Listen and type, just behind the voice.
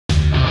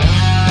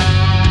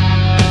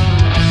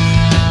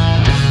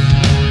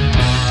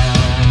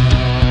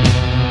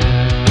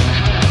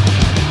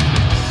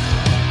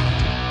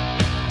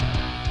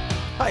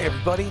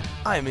everybody,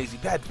 I am Easy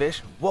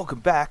Badfish,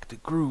 welcome back to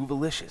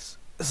Groovalicious.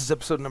 This is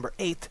episode number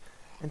 8,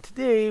 and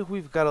today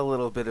we've got a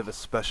little bit of a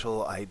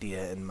special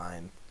idea in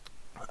mind.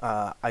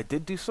 I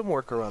did do some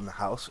work around the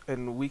house,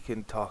 and we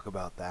can talk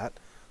about that,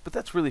 but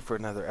that's really for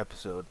another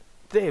episode.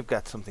 Today I've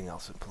got something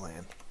else in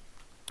plan.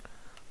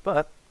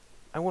 But,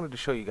 I wanted to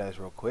show you guys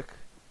real quick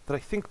that I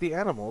think the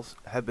animals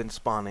have been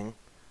spawning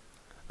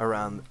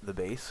around the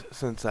base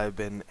since I've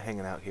been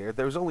hanging out here.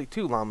 There was only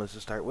 2 llamas to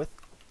start with.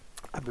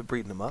 I've been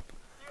breeding them up,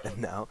 and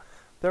now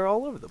they're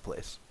all over the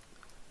place.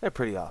 They're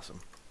pretty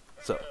awesome.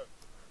 So,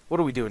 what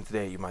are we doing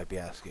today, you might be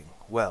asking?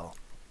 Well,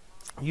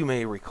 you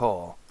may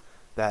recall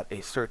that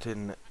a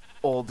certain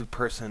old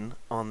person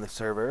on the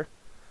server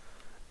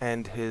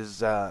and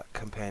his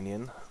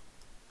companion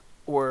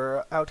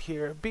were out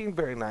here being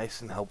very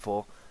nice and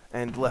helpful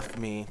and left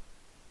me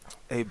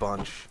a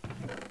bunch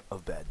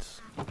of beds.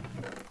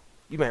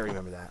 You may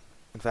remember that.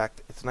 In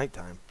fact, it's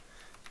nighttime.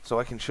 So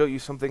I can show you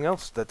something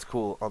else that's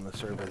cool on the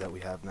server that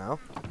we have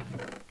now.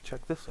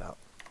 Check this out.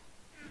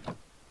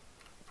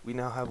 We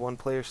now have 1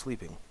 player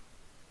sleeping.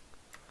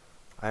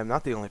 I am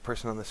not the only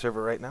person on the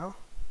server right now.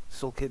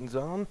 Soul Kitten's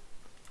on.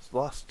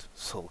 Lost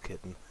Soul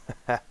Kitten.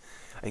 I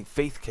think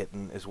Faith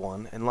Kitten is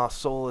 1, and Lost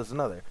Soul is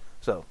another.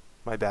 So,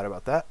 my bad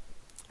about that.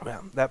 Yeah,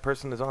 that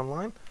person is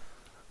online,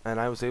 and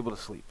I was able to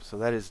sleep. So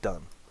that is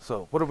done.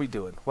 So, what are we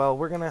doing? Well,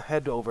 we're going to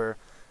head over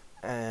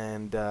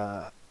and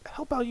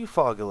help out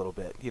UFOG a little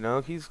bit. You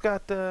know, he's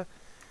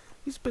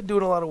been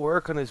doing a lot of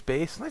work on his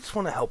base, and I just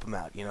want to help him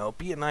out, you know,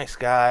 be a nice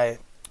guy.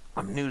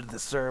 I'm new to the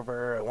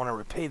server, I want to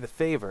repay the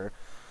favor.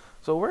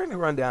 So we're going to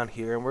run down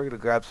here, and we're going to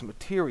grab some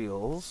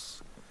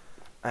materials,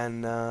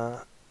 and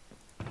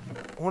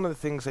one of the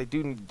things I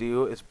do need to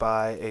do is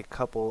buy a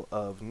couple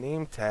of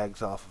name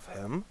tags off of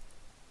him,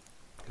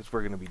 because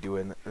we're going to be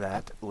doing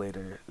that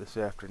later this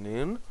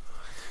afternoon.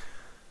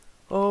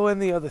 Oh,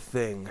 and the other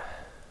thing,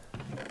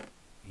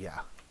 yeah.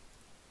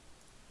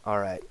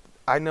 Alright,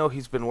 I know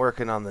he's been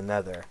working on the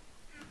Nether.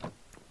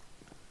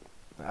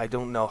 I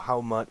don't know how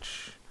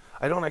much.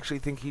 I don't actually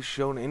think he's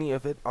shown any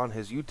of it on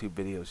his YouTube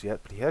videos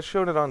yet, but he has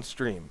shown it on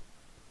stream.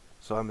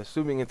 So I'm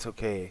assuming it's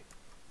okay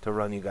to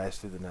run you guys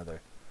through the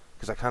Nether,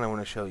 because I kind of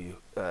want to show you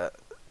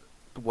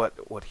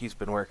what he's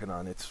been working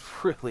on. It's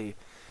really,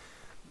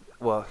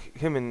 well,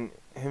 him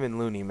and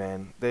Looney,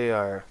 man, they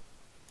are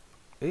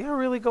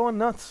really going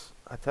nuts.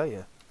 I tell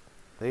you,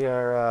 they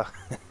are.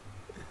 Yeah,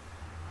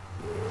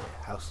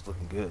 house is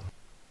looking good.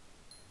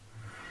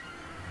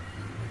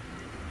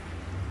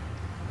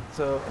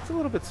 So, it's a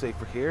little bit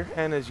safer here,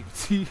 and as you can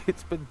see,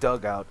 it's been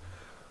dug out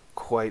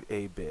quite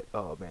a bit.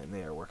 Oh man,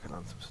 they are working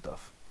on some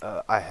stuff.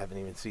 I haven't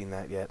even seen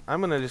that yet.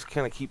 I'm gonna just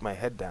kind of keep my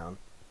head down.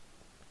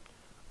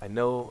 I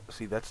know,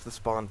 see, that's the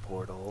spawn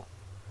portal.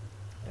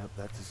 Yep,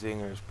 that's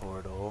Zinger's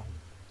portal.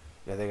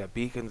 Yeah, they got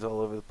beacons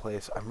all over the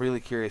place. I'm really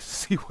curious to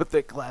see what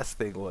that glass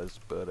thing was,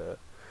 but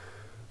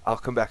I'll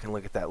come back and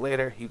look at that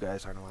later. You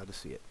guys aren't allowed to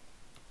see it.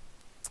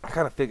 I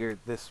kind of figured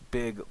this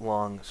big,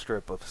 long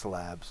strip of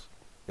slabs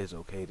is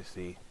okay to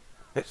see.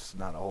 There's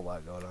not a whole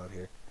lot going on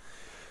here.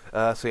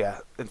 So yeah,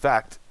 in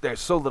fact,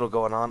 there's so little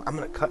going on. I'm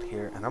going to cut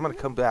here, and I'm going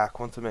to come back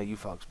once I'm at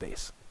UFOG's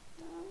base.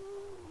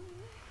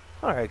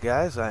 Alright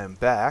guys, I am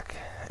back,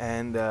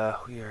 and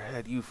we are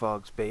at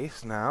UFOG's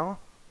base now.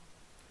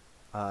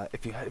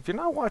 If you're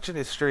not watching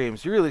his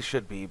streams, you really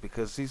should be,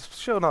 because he's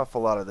shown off a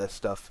lot of this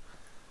stuff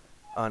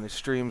on his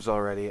streams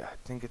already. I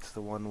think it's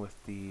the one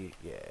with the,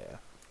 yeah.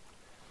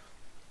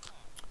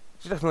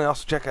 You should definitely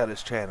also check out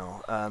his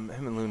channel. Him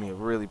and Looney have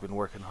really been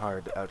working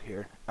hard out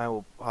here. I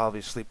will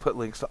obviously put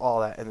links to all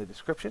that in the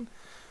description.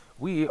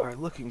 We are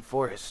looking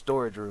for his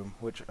storage room,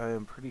 which I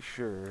am pretty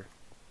sure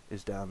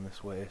is down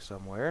this way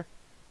somewhere.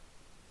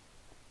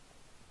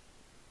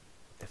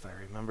 If I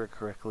remember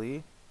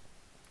correctly.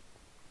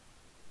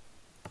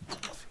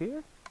 It's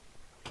here?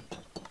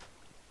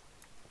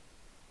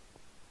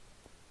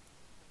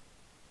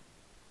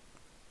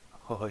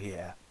 Oh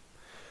yeah.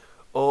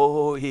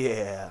 Oh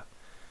yeah.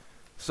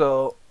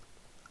 So,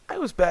 I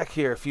was back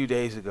here a few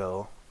days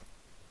ago,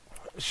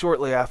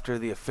 shortly after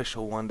the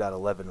official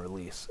 1.11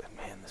 release, and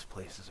man, this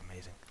place is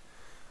amazing.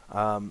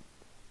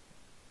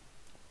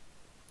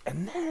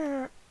 And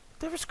there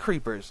was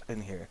creepers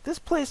in here. This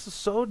place is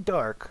so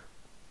dark.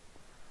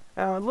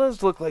 Now, it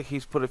does look like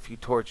he's put a few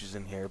torches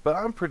in here, but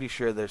I'm pretty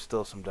sure there's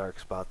still some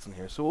dark spots in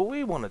here. So what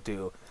we want to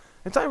do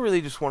is I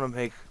really just want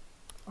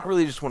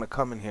to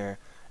come in here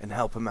and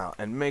help him out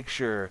and make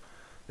sure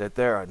that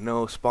there are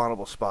no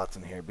spawnable spots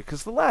in here,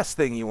 because the last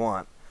thing you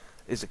want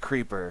is a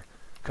creeper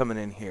coming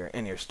in here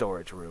in your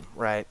storage room,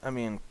 right? I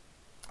mean,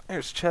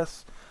 there's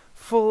chests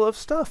full of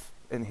stuff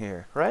in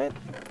here, right?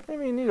 I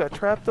mean, you got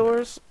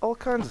trapdoors, all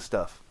kinds of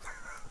stuff.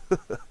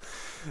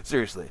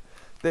 Seriously.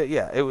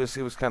 Yeah, it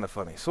was kind of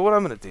funny. So what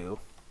I'm going to do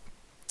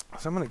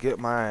is I'm going to get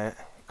my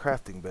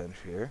crafting bench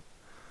here,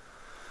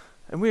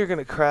 and we are going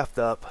to craft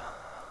up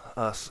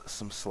us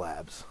some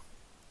slabs.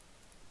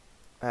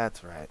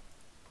 That's right.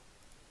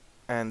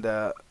 And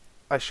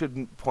I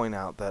should point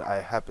out that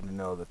I happen to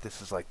know that this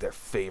is like their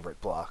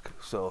favorite block,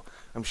 so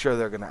I'm sure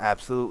they're going to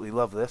absolutely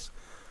love this.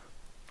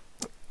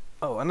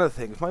 Oh, another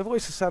thing, if my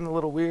voice is sounding a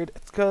little weird,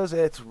 it's because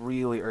it's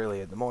really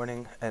early in the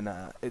morning, and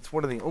it's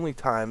one of the only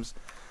times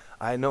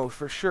I know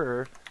for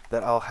sure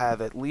that I'll have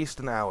at least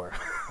an hour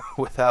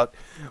without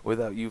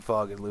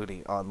UFOG and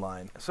Looney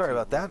online. Sorry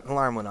about that,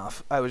 alarm went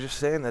off. I was just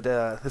saying that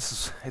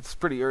it's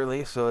pretty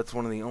early, so it's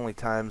one of the only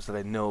times that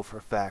I know for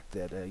a fact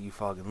that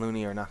UFOG and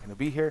Looney are not going to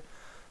be here,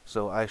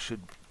 so I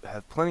should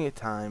have plenty of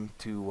time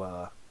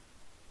to,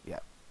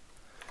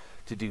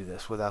 to do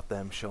this without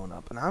them showing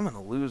up. And I'm going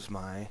to lose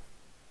my...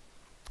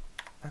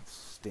 That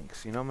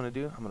stinks. You know what I'm going to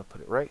do? I'm going to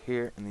put it right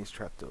here in these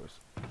trapdoors.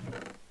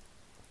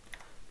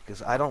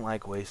 Because I don't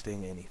like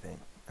wasting anything.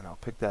 And I'll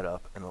pick that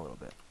up in a little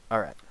bit.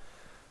 Alright.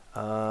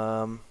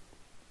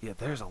 Yeah,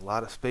 there's a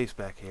lot of space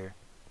back here.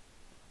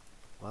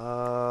 A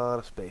lot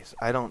of space.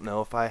 I don't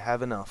know if I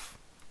have enough.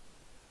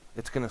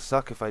 It's going to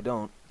suck if I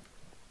don't.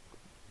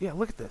 Yeah,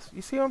 look at this.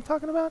 You see what I'm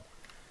talking about?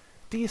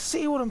 Do you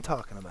see what I'm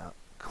talking about?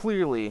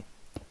 Clearly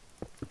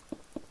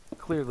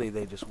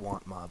they just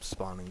want mobs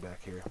spawning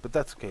back here. But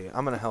that's okay.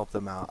 I'm going to help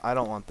them out. I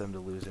don't want them to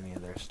lose any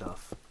of their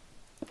stuff.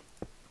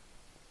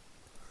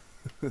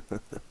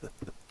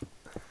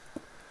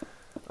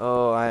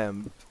 Oh,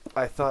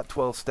 I thought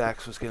 12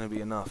 stacks was going to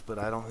be enough, but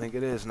I don't think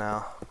it is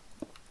now.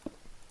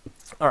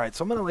 Alright,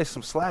 so I'm going to lay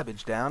some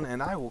slabbage down,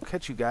 and I will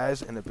catch you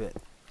guys in a bit.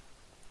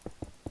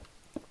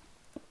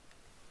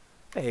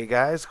 Hey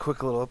guys,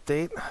 quick little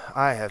update.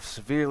 I have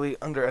severely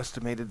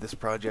underestimated this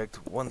project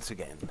once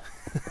again.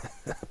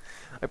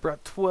 I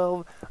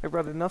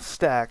brought enough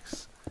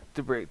stacks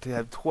to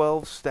have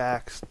 12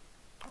 stacks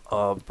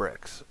of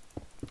brick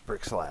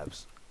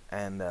slabs,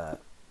 and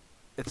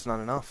it's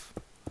not enough.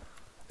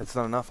 It's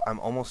not enough.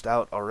 I'm almost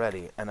out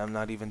already, and I'm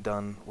not even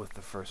done with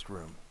the first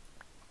room.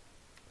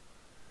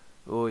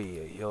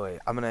 Oy, oy.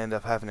 I'm gonna end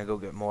up having to go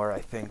get more.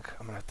 I think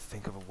I'm gonna have to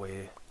think of a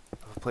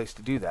place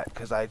to do that,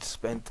 because I'd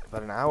spent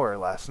about an hour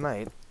last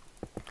night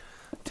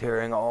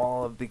tearing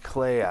all of the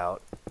clay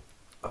out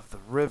of the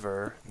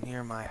river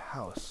near my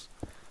house.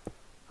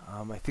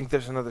 I think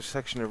there's another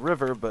section of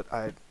river, but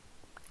I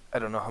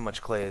don't know how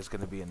much clay is going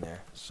to be in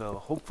there. So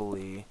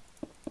hopefully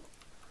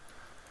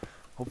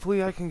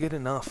I can get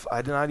enough.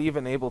 I'm not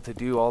even able to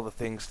do all the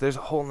things. There's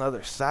a whole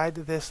nother side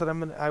to this that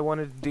I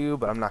wanted to do,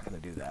 but I'm not going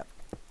to do that.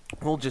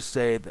 We'll just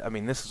say that, I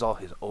mean, this is all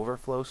his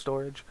overflow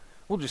storage.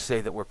 We'll just say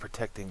that we're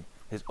protecting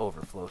his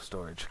overflow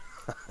storage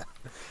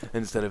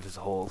instead of his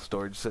whole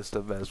storage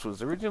system as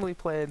was originally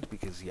planned,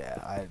 because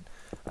yeah,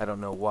 I don't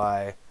know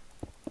why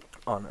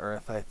on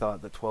earth I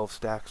thought that 12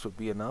 stacks would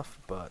be enough,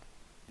 but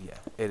yeah,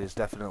 it is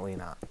definitely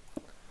not.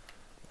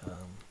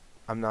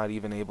 I'm not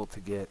even able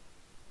to get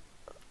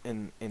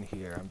in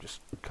here. I'm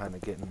just kind of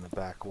getting the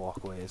back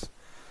walkways.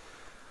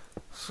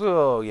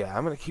 So yeah,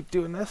 I'm gonna keep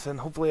doing this,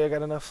 and hopefully I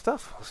got enough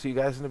stuff. I'll see you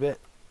guys in a bit.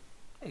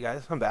 Hey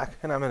guys, I'm back,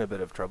 and I'm in a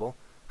bit of trouble.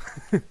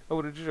 I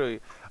wanted to show you.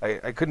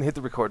 I couldn't hit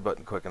the record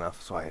button quick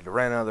enough, so I had to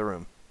run out of the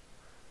room.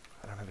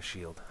 I don't have a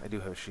shield. I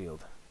do have a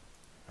shield.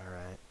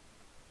 Alright.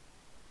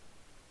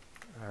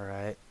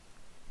 Alright.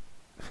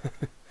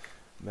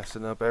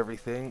 Messing up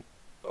everything.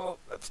 Oh,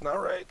 that's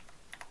not right.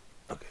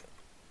 Okay.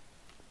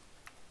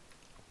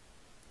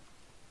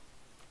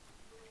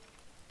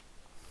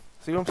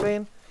 See what I'm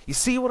saying? You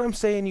see what I'm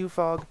saying,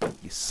 UFOG?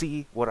 You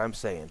see what I'm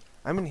saying?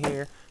 I'm in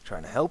here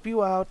trying to help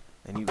you out,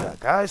 and you got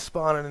guys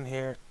spawning in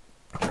here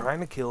trying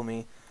to kill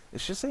me.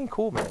 This just ain't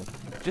cool, man.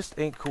 It just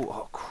ain't cool.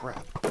 Oh,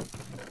 crap.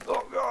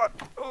 Oh, God.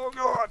 Oh,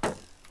 God.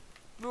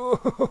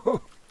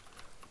 No.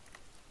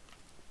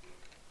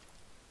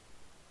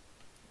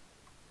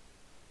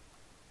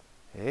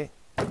 Hey.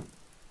 Not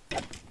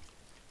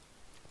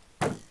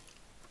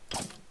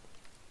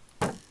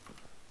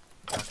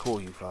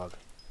cool, UFOG.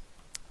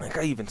 That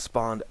guy even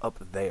spawned up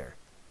there.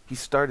 He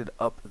started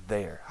up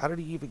there. How did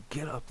he even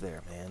get up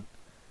there, man?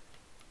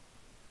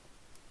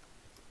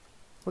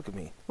 Look at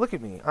me. Look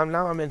at me.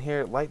 Now I'm in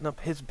here lighting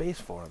up his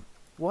base for him.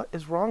 What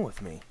is wrong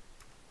with me?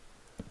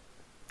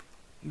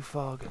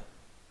 UFOG.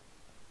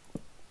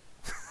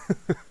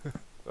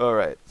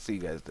 Alright, see you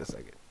guys in a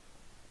second.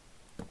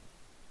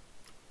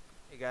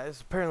 Hey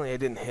guys, apparently I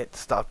didn't hit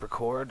stop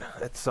record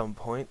at some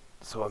point,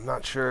 so I'm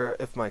not sure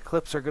if my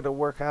clips are going to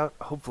work out.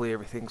 Hopefully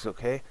everything's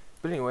okay.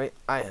 But anyway,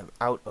 I am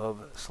out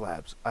of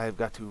slabs. I have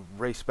got to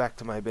race back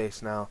to my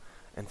base now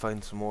and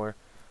find some more.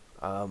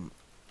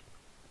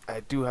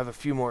 I do have a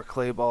few more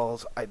clay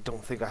balls. I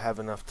don't think I have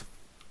enough to...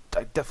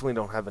 I definitely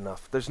don't have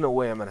enough. There's no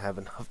way I'm going to have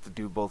enough to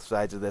do both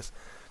sides of this.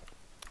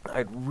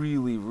 I'd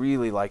really,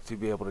 really like to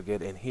be able to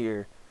get in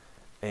here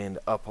and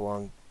up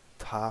along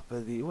top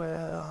of the...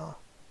 Well,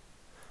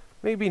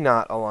 maybe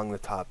not along the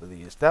top of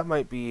these. That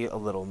might be a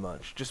little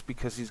much, just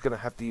because he's going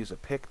to have to use a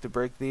pick to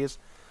break these.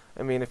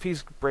 I mean, if he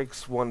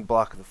breaks one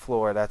block of the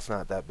floor, that's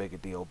not that big a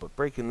deal, but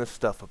breaking this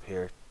stuff up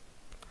here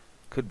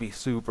could be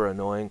super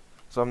annoying,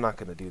 so I'm not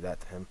going to do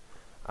that to him.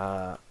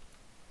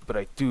 But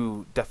I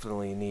do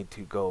definitely need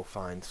to go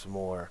find some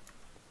more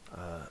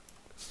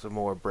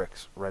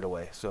bricks right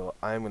away. So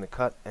I'm going to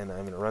cut, and I'm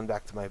going to run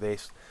back to my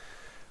base.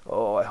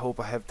 Oh, I hope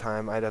I have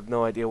time. I'd have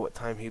no idea what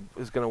time he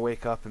is going to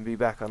wake up and be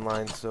back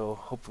online, so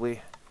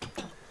hopefully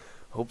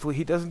Hopefully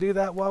he doesn't do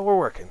that while we're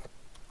working.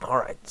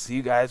 Alright, see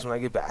you guys when I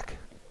get back.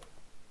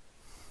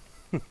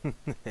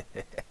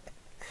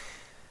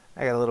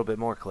 I got a little bit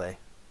more clay.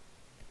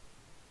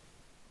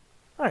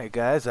 Alright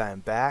guys, I am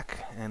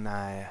back, and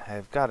I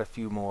have got a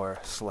few more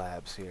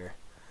slabs here.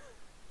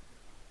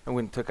 I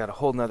went and took out a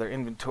whole nother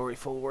inventory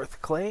full worth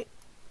of clay,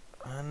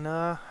 and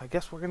I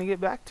guess we're going to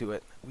get back to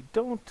it.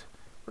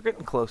 We're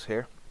getting close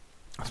here,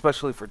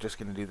 especially if we're just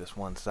going to do this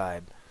one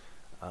side.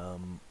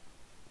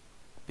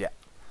 Yeah,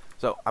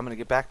 so I'm going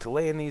to get back to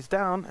laying these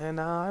down,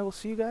 and I will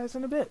see you guys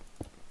in a bit.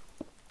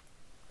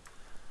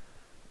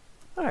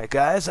 Alright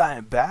guys, I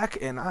am back,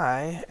 and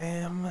I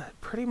am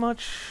pretty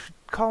much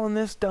calling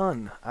this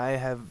done. I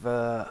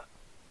have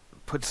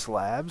put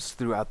slabs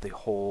throughout the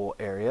whole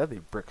area,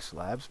 the brick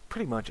slabs,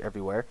 pretty much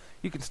everywhere.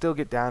 You can still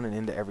get down and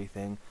into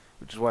everything,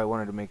 which is why I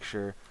wanted to make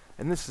sure.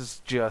 And this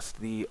is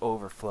just the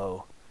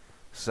overflow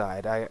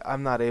side.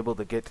 I'm not able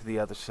to get to the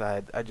other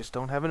side. I just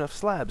don't have enough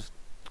slabs,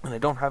 and I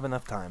don't have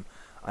enough time.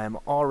 I am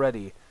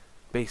already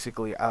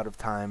basically out of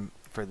time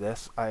for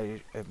this.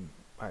 I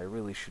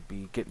really should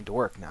be getting to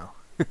work now.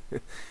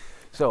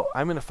 So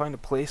I'm going to find a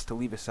place to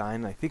leave a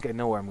sign. I think I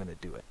know where I'm going to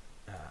do it.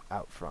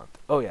 Out front.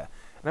 Oh yeah,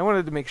 and I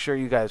wanted to make sure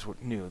you guys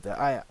knew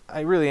that I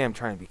really am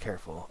trying to be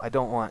careful. I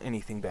don't want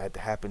anything bad to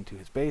happen to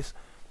his base.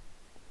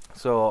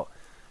 So,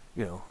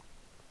 you know,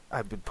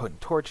 I've been putting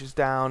torches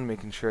down,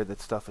 making sure that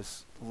stuff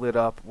is lit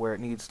up where it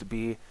needs to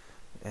be,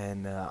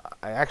 and I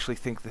actually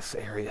think this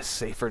area is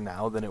safer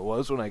now than it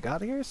was when I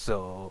got here,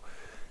 so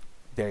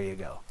there you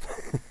go.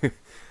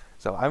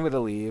 So I'm going to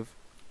leave.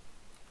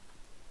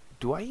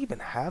 Do I even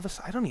have a...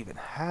 I don't even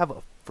have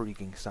a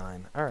freaking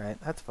sign. Alright,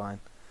 that's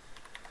fine.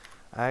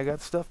 I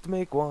got stuff to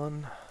make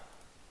one.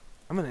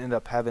 I'm going to end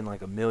up having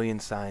like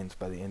 1,000,000 signs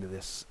by the end of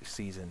this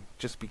season,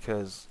 just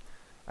because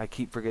I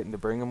keep forgetting to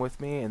bring them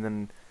with me, and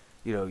then,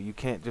 you know, you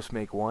can't just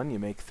make one, you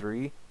make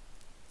 3.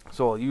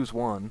 So I'll use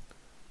one,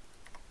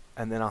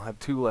 and then I'll have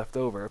 2 left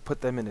over,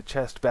 put them in a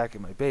chest back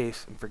in my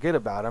base, and forget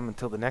about them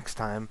until the next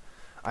time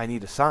I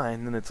need a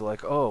sign. Then it's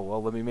like, oh,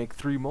 well, let me make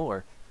 3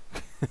 more.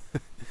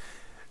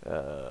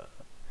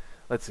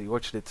 Let's see,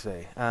 what should it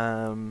say?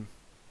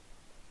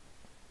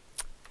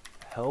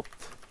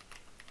 Helped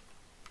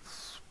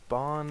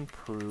spawn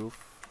proof.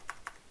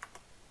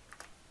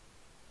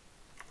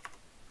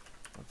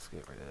 Let's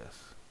get rid of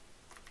this.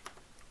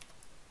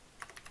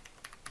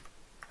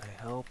 I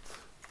helped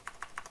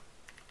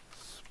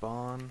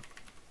spawn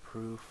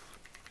proof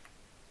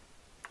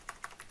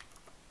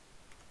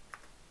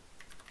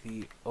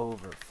the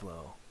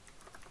overflow.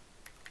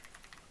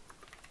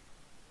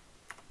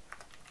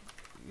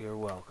 You're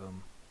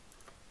welcome.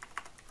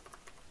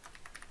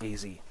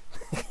 Easy.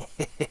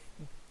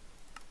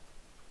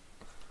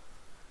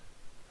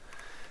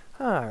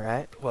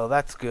 Alright, well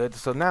that's good.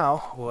 So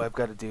now, what I've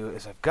got to do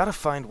is I've got to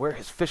find where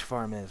his fish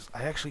farm is.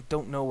 I actually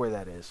don't know where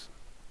that is.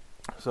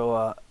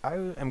 So I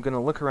am going to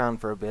look around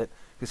for a bit,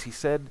 because he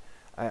said,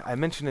 I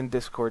mentioned in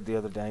Discord the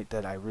other night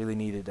that I really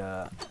needed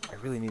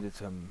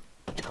some,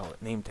 what do you call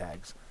it, name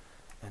tags.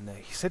 And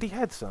he said he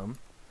had some,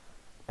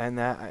 and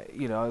that,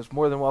 you know, I was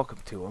more than welcome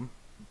to him.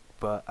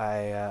 But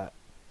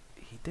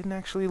he didn't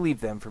actually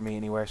leave them for me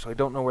anywhere, so I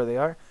don't know where they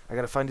are. I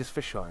got to find his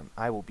fish farm.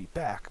 I will be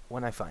back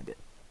when I find it.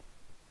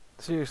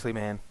 Seriously,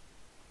 man.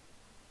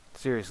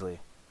 Seriously.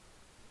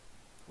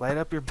 Light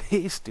up your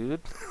base,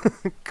 dude.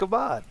 Come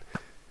on.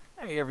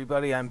 Hey,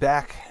 everybody, I'm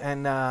back.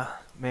 And,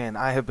 man,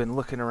 I have been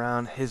looking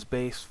around his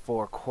base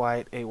for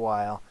quite a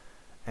while.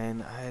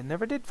 And I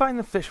never did find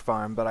the fish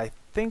farm, but I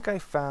think I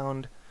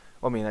found...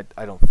 Well, I mean,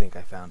 I don't think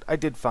I found... I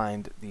did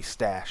find the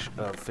stash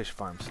of fish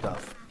farm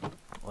stuff.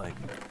 Like,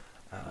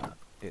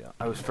 you know,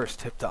 I was first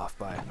tipped off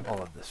by all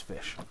of this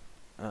fish.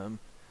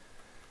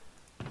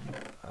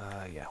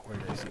 Yeah, where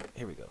did I see it?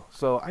 Here we go.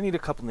 So I need a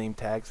couple name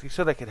tags. He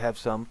said I could have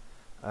some.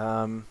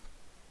 I'm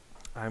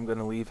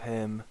gonna leave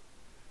him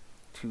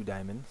 2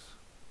 diamonds.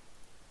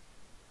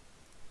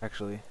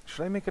 Actually,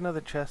 should I make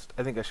another chest?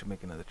 I think I should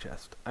make another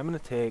chest. I'm gonna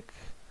take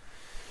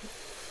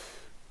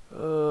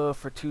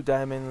for 2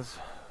 diamonds,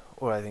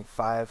 or I think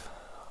 5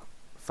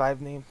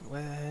 name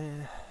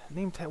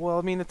tag. Well,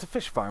 I mean, it's a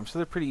fish farm, so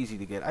they're pretty easy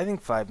to get. I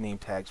think 5 name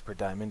tags per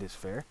diamond is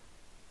fair.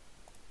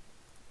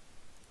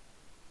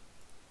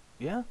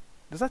 Yeah?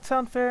 Does that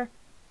sound fair?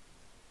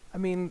 I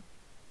mean,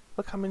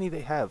 look how many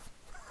they have.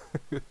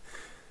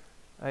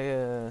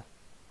 Yeah,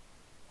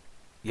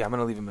 I'm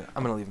gonna leave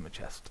him a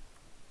chest.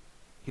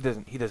 He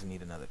doesn't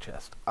need another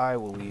chest. I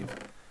will leave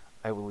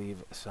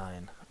a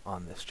sign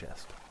on this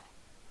chest.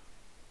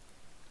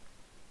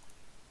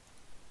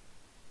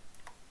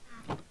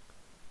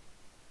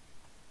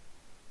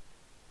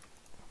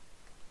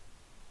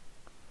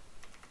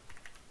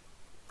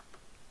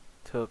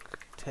 Took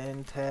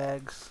 10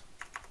 tags.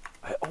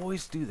 I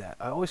always do that.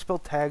 I always spell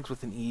tags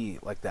with an E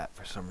like that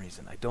for some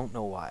reason. I don't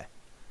know why.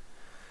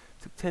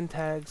 Took 10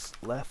 tags,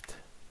 left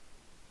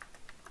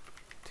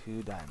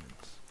 2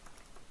 diamonds.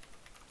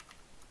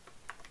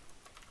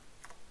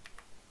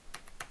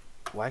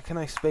 Why can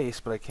I space,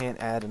 but I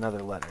can't add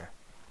another letter?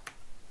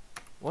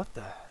 What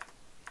the...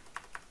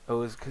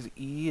 Oh, is it because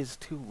E is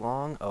too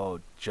long? Oh,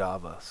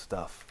 Java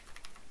stuff.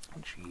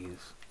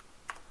 Jeez.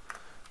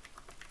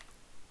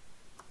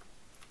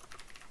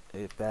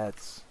 If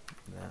that's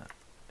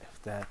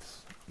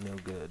no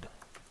good.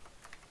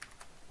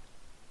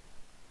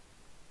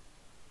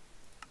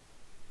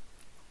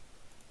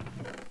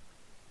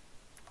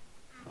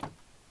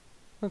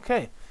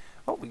 Okay.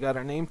 Oh, we got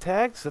our name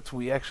tags. That's what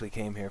we actually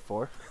came here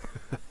for.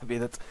 I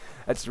mean,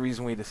 that's the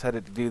reason we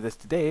decided to do this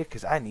today,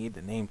 because I need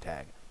the name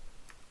tag.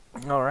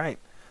 All right.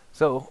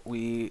 So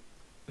we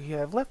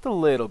have left a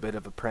little bit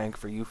of a prank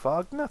for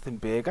UFOG. Nothing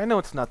big. I know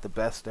it's not the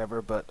best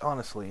ever, but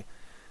honestly,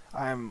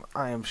 I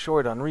am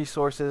short on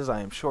resources.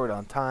 I am short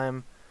on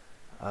time.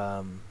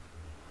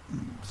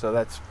 So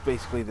that's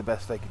basically the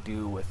best I could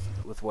do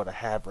with what I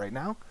have right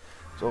now.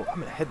 So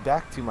I'm gonna head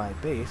back to my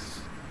base.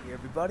 Hey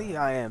everybody,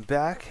 I am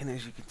back, and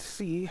as you can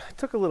see, I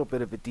took a little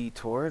bit of a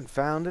detour and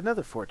found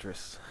another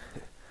fortress.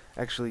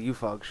 Actually,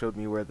 UFOG showed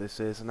me where this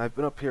is, and I've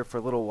been up here for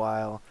a little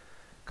while,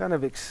 kind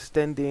of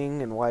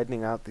extending and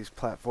widening out these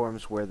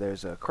platforms where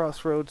there's a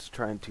crossroads,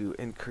 trying to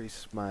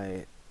increase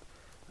my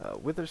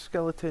wither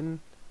skeleton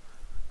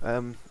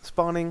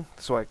spawning.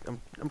 So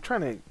I'm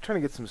trying to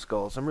get some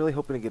skulls. I'm really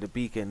hoping to get a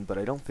beacon, but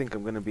I don't think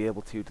I'm going to be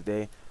able to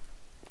today.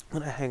 I'm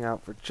going to hang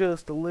out for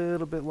just a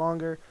little bit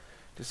longer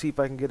to see if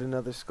I can get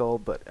another skull,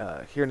 but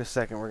here in a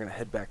second we're going to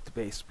head back to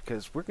base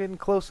because we're getting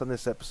close on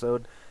this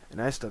episode,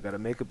 and I still got to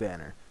make a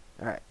banner.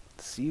 Alright,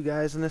 see you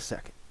guys in a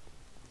second.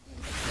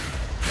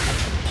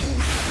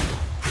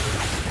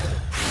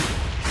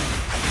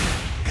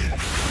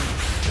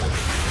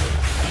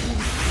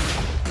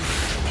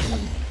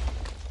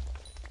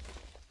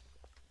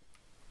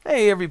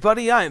 Hey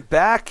everybody, I am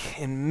back,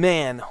 and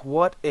man,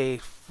 what a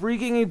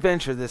freaking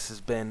adventure this has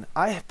been.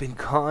 I have been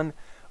gone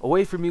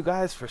away from you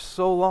guys for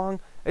so long.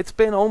 It's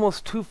been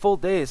almost 2 full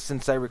days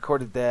since I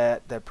recorded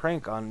that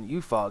prank on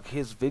UFOG.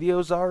 His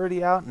video's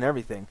already out and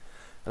everything.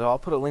 So I'll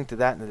put a link to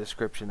that in the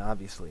description,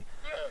 obviously.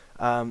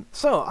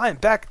 So I am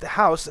back at the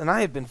house, and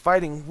I have been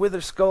fighting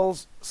Wither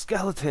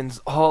skeletons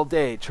all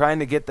day, trying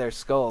to get their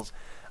skulls.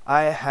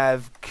 I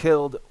have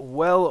killed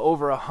well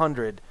over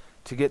 100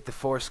 to get the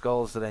 4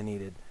 skulls that I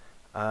needed.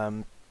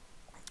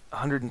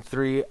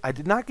 103. I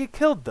did not get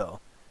killed though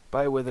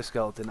by a wither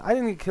skeleton. I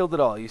didn't get killed at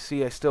all. You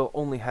see, I still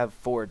only have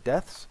 4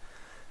 deaths.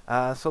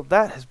 So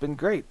that has been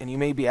great. And you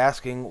may be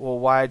asking, well,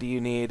 why do you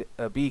need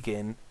a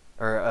beacon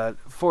or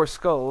 4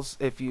 skulls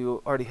if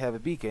you already have a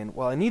beacon?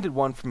 Well, I needed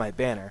one for my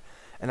banner.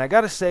 And I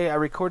gotta say, I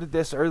recorded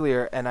this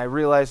earlier and I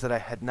realized that I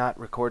had not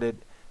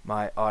recorded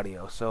my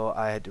audio. So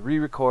I had to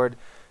re-record,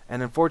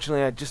 and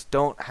unfortunately I just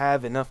don't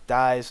have enough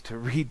dyes to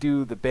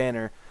redo the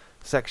banner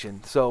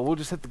section. So we'll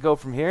just have to go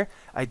from here.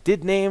 I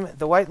did name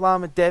the White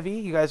Llama Devi.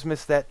 You guys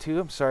missed that too.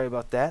 I'm sorry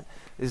about that.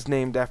 It is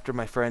named after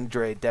my friend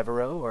Dre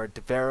Devereaux, or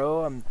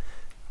Devero. I'm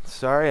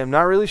sorry. I'm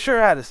not really sure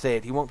how to say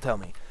it. He won't tell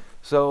me.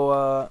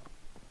 So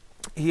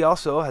he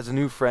also has a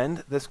new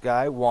friend. This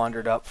guy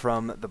wandered up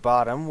from the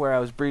bottom where I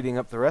was breeding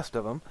up the rest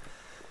of them.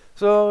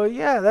 So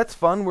yeah, that's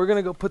fun. We're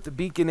gonna go put the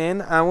beacon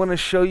in. I want to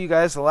show you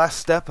guys the last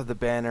step of the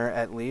banner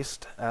at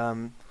least.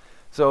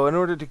 So in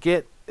order to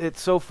get it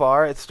so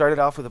far, it started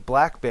off with a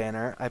black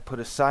banner. I put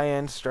a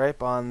cyan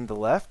stripe on the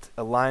left,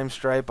 a lime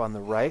stripe on the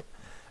right,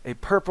 a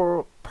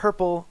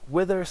purple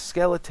wither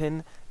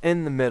skeleton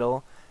in the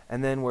middle,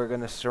 and then we're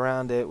going to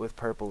surround it with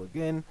purple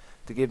again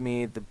to give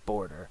me the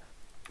border.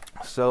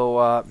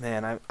 So,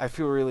 man, I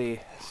feel really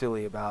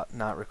silly about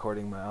not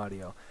recording my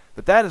audio.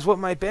 But that is what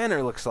my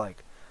banner looks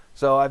like.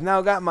 So I've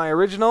now got my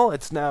original.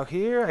 It's now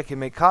here. I can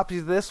make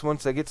copies of this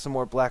once I get some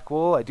more black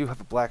wool. I do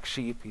have a black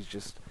sheep.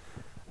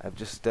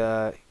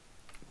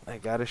 I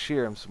gotta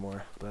shear him some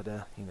more, but,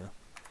 you know.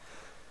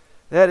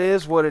 That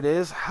is what it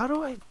is. How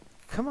do I...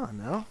 Come on,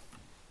 now.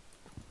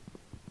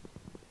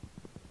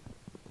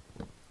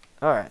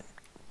 Alright.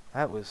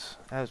 That was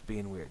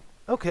being weird.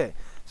 Okay,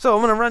 so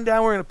I'm gonna run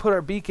down. We're gonna put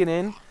our beacon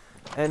in.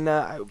 And,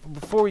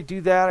 before we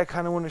do that, I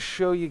kind of want to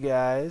show you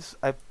guys.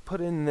 I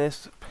put in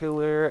this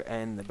pillar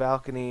and the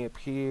balcony up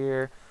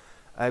here.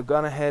 I've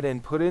gone ahead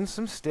and put in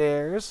some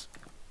stairs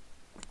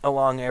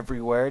along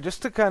everywhere,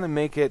 just to kind of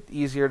make it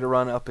easier to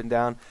run up and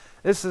down.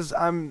 This is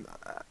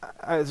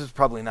this is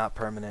probably not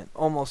permanent.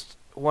 Almost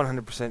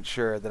 100%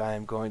 sure that I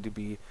am going to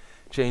be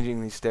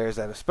changing these stairs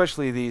out,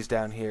 especially these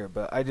down here.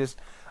 But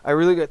I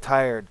really got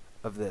tired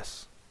of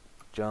this.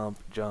 Jump,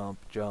 jump,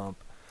 jump.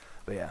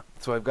 But yeah,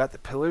 so I've got the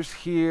pillars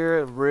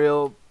here,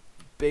 real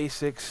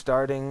basic,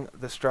 starting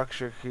the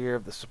structure here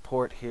of the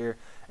support here,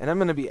 and I'm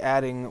going to be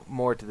adding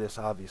more to this.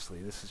 Obviously,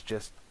 this is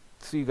just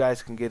so you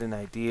guys can get an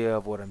idea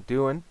of what I'm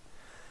doing.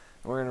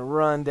 We're going to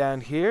run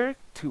down here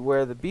to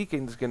where the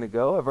beacon's going to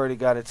go. I've already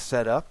got it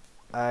set up.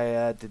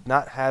 I did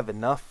not have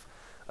enough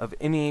of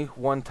any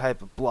one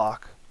type of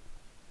block.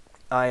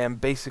 I am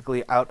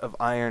basically out of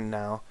iron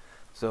now,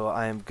 so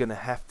I am going to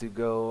have to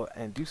go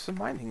and do some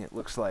mining, it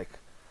looks like.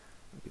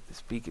 Get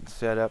this beacon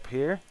set up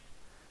here.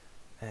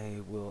 I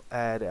will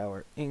add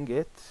our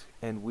ingot,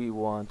 and we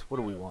want, what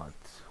do we want?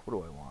 What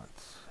do I want?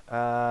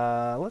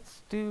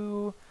 Let's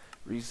do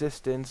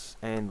resistance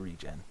and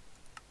regen.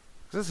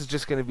 This is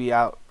just going to be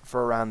out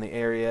for around the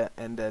area,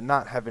 and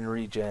not having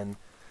regen,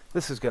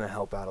 this is going to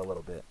help out a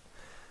little bit.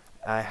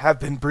 I have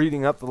been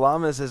breeding up the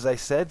llamas, as I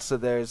said, so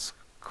there's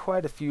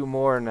quite a few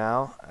more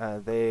now.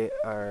 They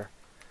are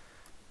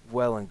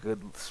well and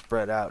good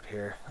spread out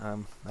here.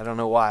 I don't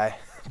know why,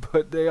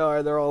 but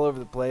they're all over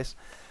the place.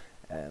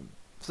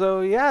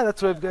 So yeah,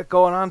 that's what I've got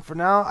going on for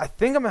now. I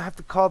think I'm gonna have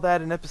to call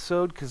that an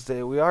episode, because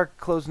we are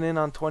closing in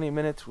on 20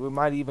 minutes. We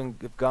might even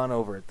have gone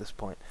over at this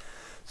point.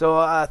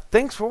 So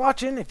thanks for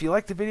watching. If you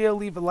liked the video,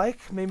 leave a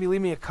like, maybe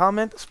leave me a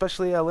comment,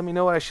 especially let me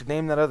know what I should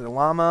name that other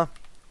llama,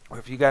 or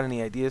if you got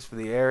any ideas for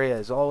the area,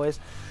 as always.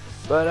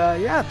 But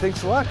yeah,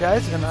 thanks a lot,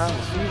 guys, and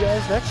I'll see you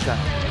guys next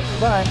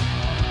time. Bye.